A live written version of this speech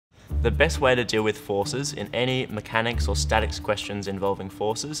The best way to deal with forces in any mechanics or statics questions involving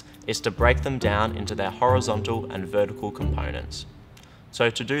forces is to break them down into their horizontal and vertical components. So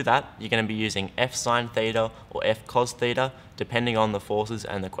to do that, you're going to be using F sine theta or F cos theta, depending on the forces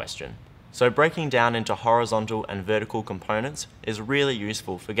and the question. So breaking down into horizontal and vertical components is really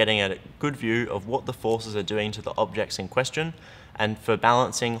useful for getting a good view of what the forces are doing to the objects in question and for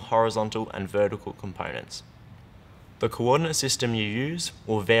balancing horizontal and vertical components. The coordinate system you use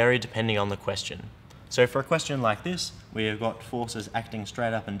will vary depending on the question. So for a question like this, where you've got forces acting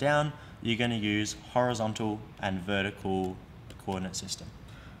straight up and down, you're going to use horizontal and vertical coordinate system.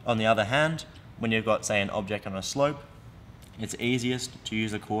 On the other hand, when you've got, say, an object on a slope, it's easiest to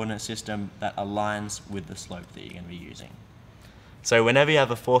use a coordinate system that aligns with the slope that you're going to be using. So whenever you have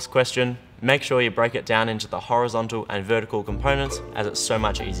a force question, make sure you break it down into the horizontal and vertical components, as it's so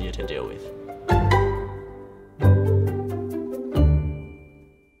much easier to deal with.